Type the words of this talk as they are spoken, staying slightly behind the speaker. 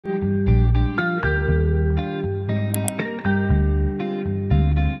근데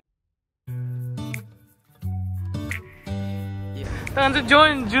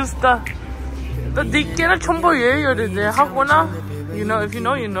join juice 다 디께나 첨보 예열이지 하구나. You know, if you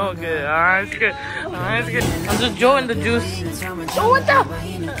know, you know. Good. Alright, it's good. Alright, it's good. I'm just joining the juice. Oh, what the?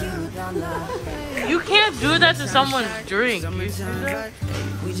 You can't do that to someone's drink. You see that?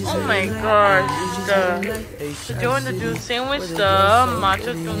 Oh my gosh. The join the juice sandwich the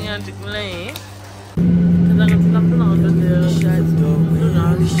matcha 중이야 지금래. 대단한 나쁜 어떤데요?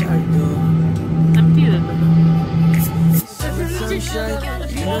 empty it.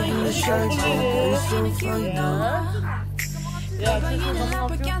 Yeah,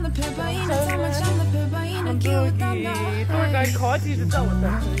 tour guide caught you to tell what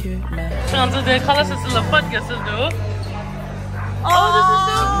that is. The colors is the fun, guess it do. Oh, this is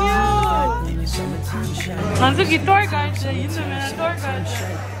so cute! Nanzuki tour guide, you two minute tour guide.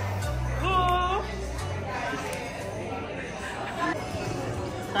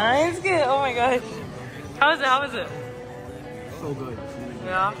 Nice, good. Oh my gosh. How is it? How is it? So good.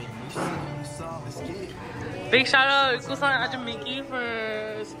 Yeah. Big shout out Kunsa and Ajamiki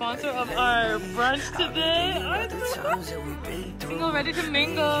for sponsor of our brunch today. Single ready to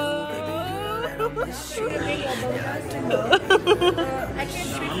mingle.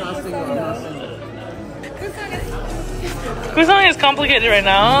 Kunsa is complicated right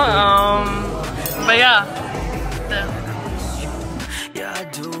now. But yeah. Yeah, I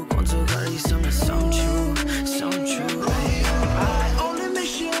do.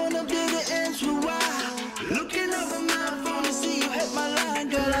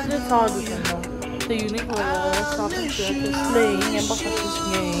 The unique shopping strip slaying and buckets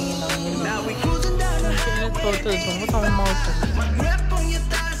now we cruising down the rep on your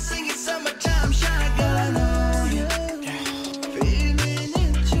thighs singing summertime shotgun. Feeling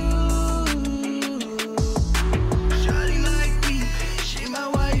into shawty like me, she my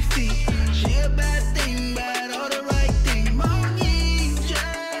wifey, she a bad thing, but all the right thing. Money,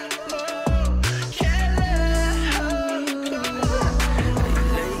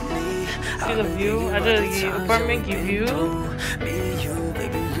 see the view? I did the apartment give you.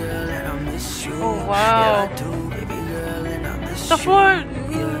 Oh wow. The floor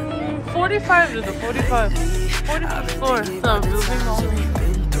 45 is the 45. 45th floor. The building only.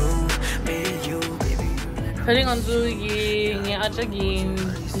 Heading on to the Ajagin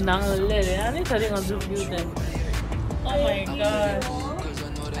Nangle. I need heading on to view then. Oh my god.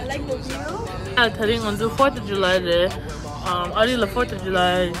 I like the view. I'm heading on to 4th of July there. Early the 4th of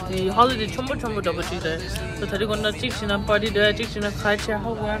July, the holiday chombo double there. So today gonna teach in a party there, teach in a culture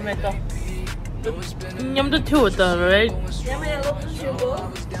how we are met up. The two of them, right?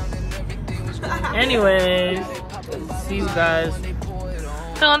 Anyways, see you guys.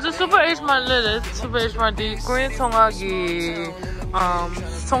 So on the Super H my little Super H my the green tonguagi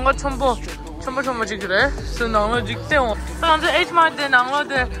songa chombo jigre. So now we jigte on. So on the H my the now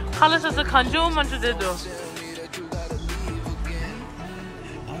the colors as a kanjo man today do.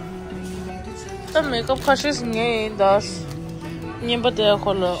 The makeup crushes me does.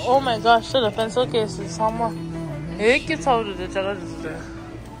 Color. Oh my gosh, the pencil case is summer. It gets out of the judge.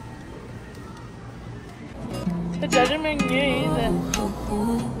 The judgment either.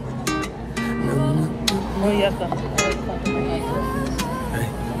 Oh, yes.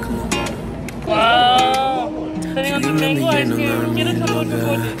 Wow. Sitting on the mango ice cream. Get a couple of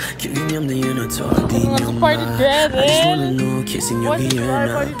body. Party dress. What's the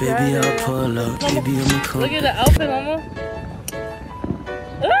party dress? Look at the outfit, Mama.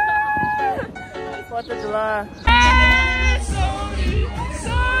 4th of July.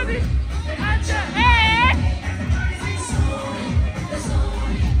 Sorry.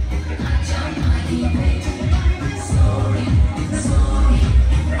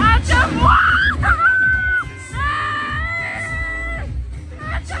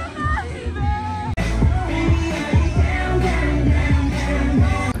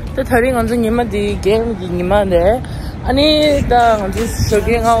 The thirty on the game there. Ani da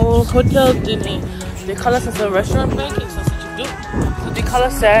shopping out hotel dini. The colors of the restaurant banking so do. So the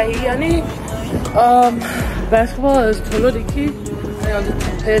colors say ani basketball is tolo diki. I want to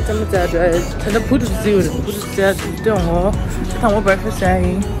pay them that the put that don't have breakfast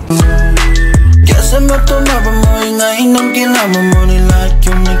say. Guess I'm not tomorrow morning I ain't no getting my money like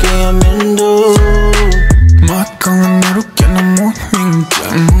you make I'm into. 막강한 나로 깨는 모닝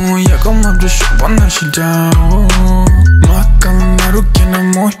뭐 야금 없이 슈퍼 날씨 down 막강한 하루께나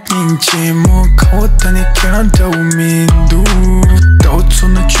모인지 무거웠던 이 견다 우민도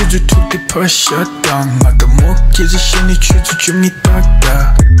또손을 추주 툭디 퍼셨던 마도 목기지 신이 추주 줌니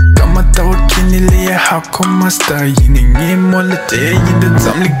딱다 까맣다와 기닐리야 하코 마스터 이닝이 몰랐대 인도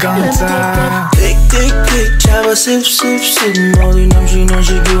잠리 강자 틱틱틱 잡아 씹씹씹 모두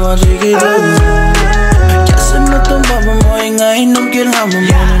넘식이 와지기로 가슴 어떤 밥은 모잉아 이 넘길 하면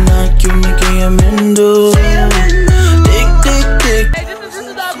모는 학교니까 야면도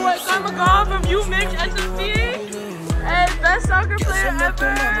Best soccer player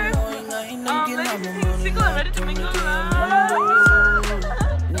ever. Single and ready to mingle.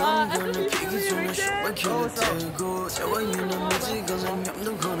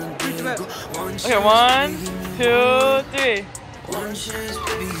 Okay, 1, 2, 3.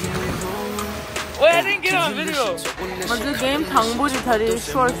 Wait, I didn't get on video. 먼저 게임 당보지 다리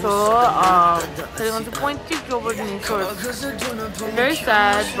쉬웠어. 다리 먼저 포인트 줘버리니 쉬웠어. Very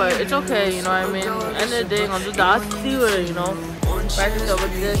sad, but it's okay, you know what I mean? End of the day, 먼저 나 see it, you know? Practice over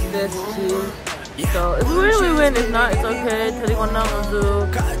this, too. So, if we really win, if not, it's okay. 다리 건너 먼저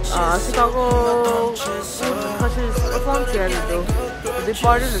시카고 사실 performance 해야 돼도. They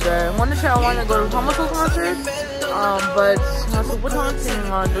party today. One day I want to go to Thomas concert, but I super talented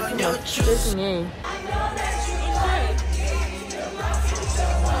on the team.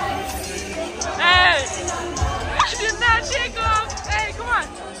 Hey, I did not shake off. Hey, come on,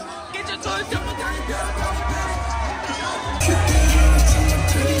 get your toys.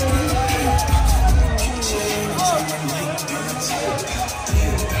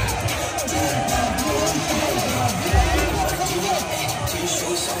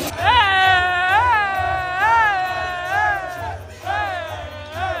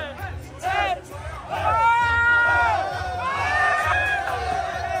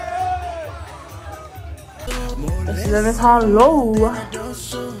 Let me hello.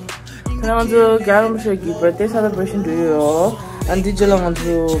 Kaya nga to gano'n siya birthday celebration to you. Andi dyan lang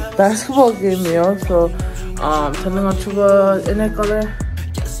to basketball game yo. So, 저는 nga chuba ene kale.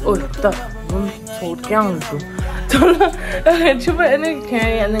 Oh, 다. 저 그냥 또. 저는 chuba ene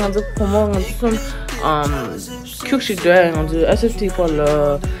kaya ene nga to 고마워 nga to 큐식 돼. nga to SFT 콜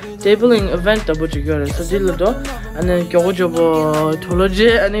debuting event da buji göre. So dillo do. Ane 교고저버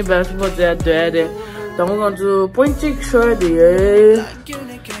돌로지 ane basketball 돼. I'm going to point check sure the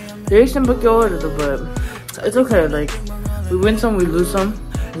reaction but it's okay, like we win some, we lose some.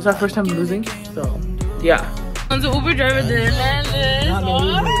 It's our first time losing, so yeah. I'm the Uber driver there,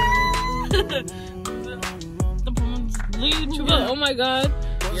 oh my god.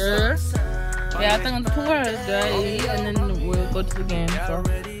 Yeah. Yeah, I think I'm the Trungkar and then we'll go to the game, so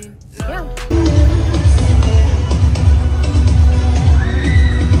yeah.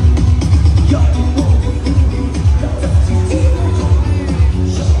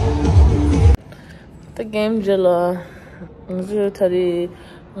 The game Jilla Tadi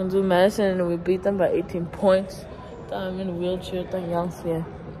Madison and we beat them by 18 points. I'm in a wheelchair,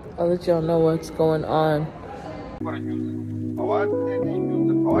 I'll let y'all know what's going on.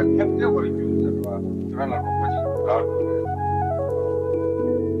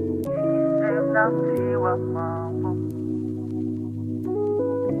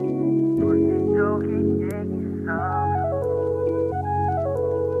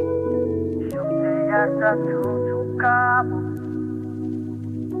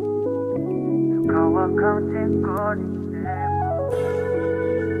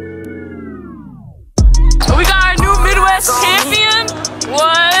 We got our new Midwest champion.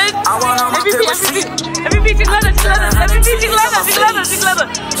 What? MVP Chiglada.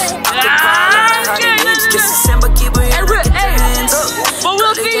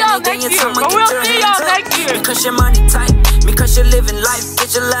 But we'll see y'all next year. Because your money tight, because you're living life.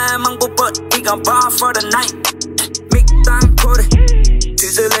 Get your lamb and go, but we gon' bar for the night. Make time code,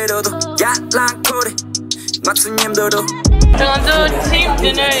 뒤질래도 야랑 code. 맞춘 님들도. 먼저 팀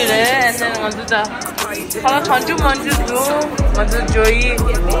디너이래. And then 먼저 만주도 먼저 조이.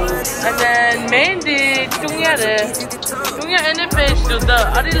 And then 메인디 중야래. 중야 NFL 쇼다.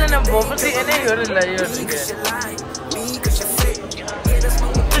 아리라는 뭐부터 NFL을 이렇게.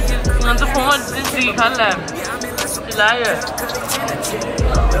 먼저 보면 진짜 갈래. 라이어.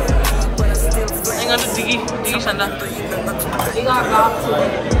 이거도 디기 산다. 이거 나.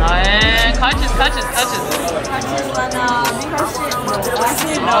 같이.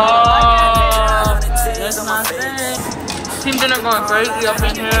 That's not fair. Team dinner going crazy up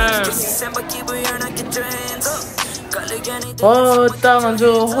in here. 딱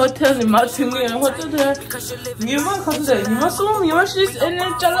먼저 호텔이 마침에 호텔에 니만 갔는데 니만 쏘면 니만 씨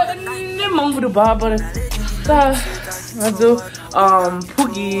애는 잘라 애는 멍부를 봐버려. 딱 아주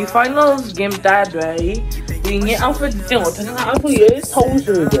포기 finals game 다돼. 이게 outfit 좀 어떻게 outfit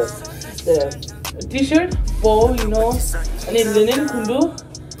서울을 돼. T-shirt, bow, you know, and then linen kundu,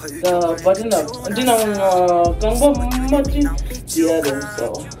 the button up. And then gangba machi diya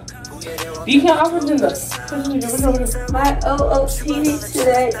so. You can outfit in that. My OOTD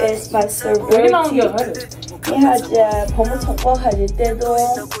today is my sorority. We had pomo toko had 때도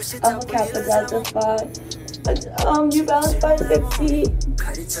New Balance 550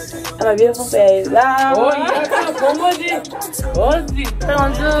 and my beautiful face. Oh yeah, pomoji. Oji.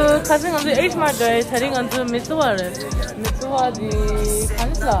 Tanganzu kasinganzu H-Mart 자링간zu mitsuwaji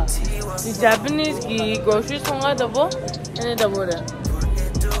Kunsa. The Japanese ki grocery 통하다보 얘네다보래.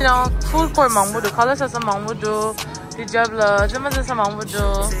 그냥 풀콜 망부도 갈라서서 망부도 디잡라 즈마즈서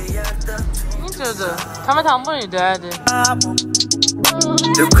망부도 인저도 다만 다 한 번이 돼야 돼.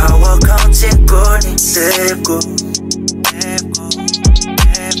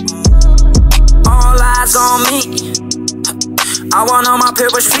 All eyes on me. I want all my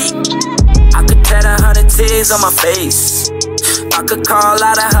paper feet. I could tat 100 tears on my face. I could call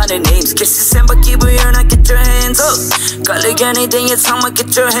out 100 names. Kisses and but keep it on, get your hands up. Got like anything, it's time to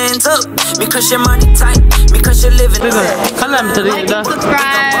get your hands up. Because your money tight, because you're living. 감사합니다.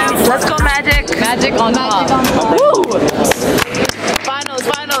 Subscribe. Let's go Magic. Magic on top. Woo! Finals.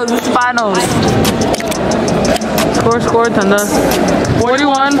 Score 된다.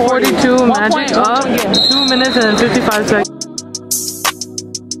 41-42 Magic up. 2 minutes and 55 seconds.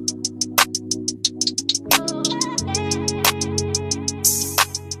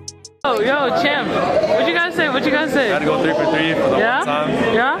 Yo, champ. What you guys say? Gotta go 3 for 3 for the one time.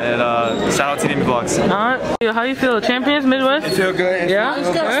 Yeah? And shout out to TD Vlogs. How you feel? Champions Midwest? I feel good. Yeah?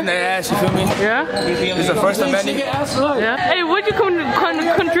 In the ass, you feel me? Yeah? It's the first of many. Yeah? Hey, what'd you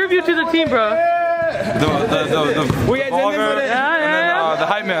contribute to the team, bro? The vlogger. Yeah. The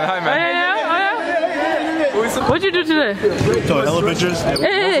hype man. What'd you do today? So hella pictures.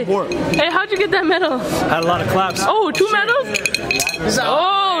 Hey, how'd you get that medal? Had a lot of claps. Oh, 2 medals?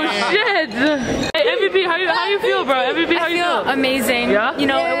 Oh shit! Hey, MVP, how you feel, bro? MVP, how you feel? Amazing. Yeah? You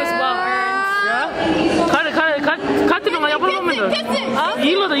know, it was well earned.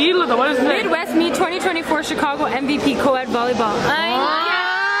 이일로다. What is it? Midwest Meet 2024 Chicago MVP co-ed volleyball. Hey,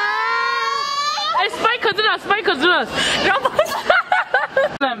 스파이커 들어.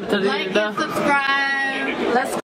 Like and subscribe. Let's